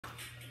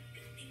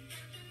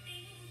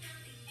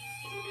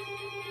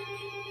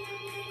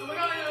Oh my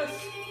goodness!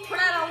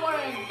 Tornado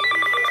warning!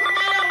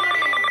 Tornado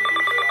warning!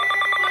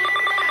 Holy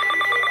crap!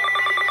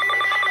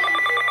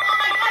 Oh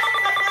my gosh,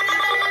 it's a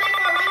tornado warning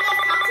for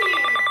Randolph County!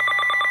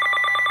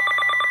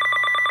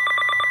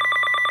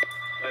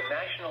 The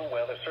National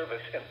Weather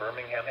Service in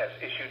Birmingham has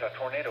issued a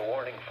tornado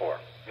warning for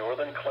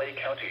northern Clay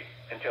County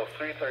until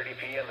 3:30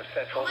 p.m.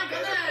 Central Oh my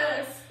Standard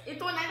Time. goodness! A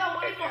tornado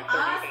warning At for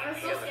us? I'm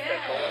 2:38 so p.m. Central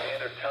scared.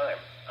 Standard Time,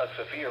 a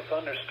severe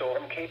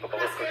thunderstorm capable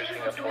of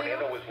producing a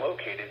tornado was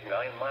located 9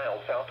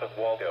 miles south of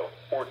Waldo,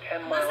 or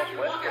 10 miles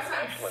west of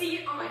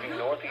Ashland, moving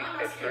northeast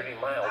at 30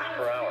 miles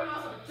per hour.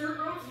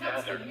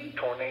 Hazard,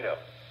 tornado.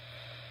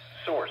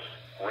 Source,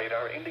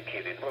 radar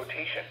indicated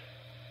rotation.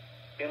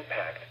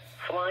 Impact,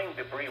 flying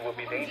debris will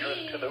be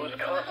dangerous to those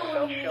caught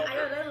without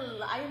shelter.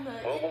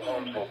 Mobile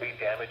homes will be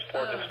damaged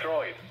or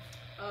destroyed.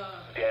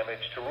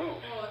 Damage to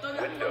roofs,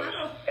 windows,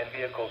 and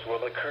vehicles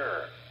will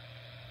occur.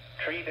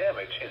 Tree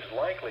damage is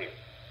likely.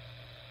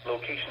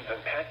 Locations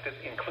impacted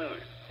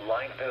include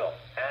Lineville,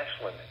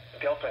 Ashland,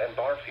 Delta, and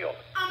Barfield.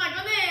 Oh my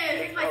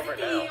goodness! Take My cover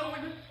city! now. Oh my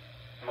goodness!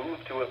 Move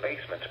to a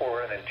basement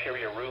or an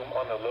interior room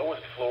on the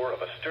lowest floor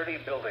of a sturdy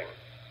building.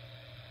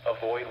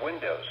 Avoid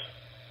windows.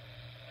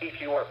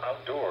 If you are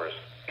outdoors,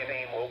 in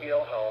a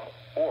mobile home,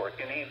 or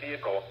in a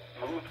vehicle,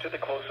 move to the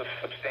closest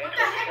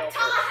substantial shelter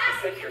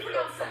to protect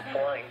yourself from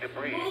flying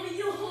debris.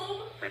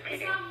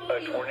 Repeating, a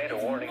tornado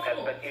warning has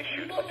been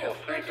issued until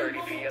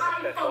 3:30 p.m.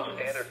 Central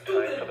Standard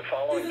Time for the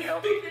following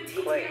county: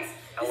 Clay,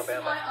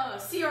 Alabama. My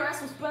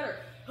CRS was better.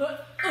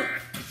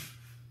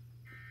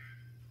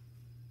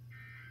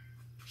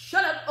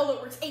 Shut up! Oh,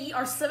 look, it's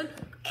AER7.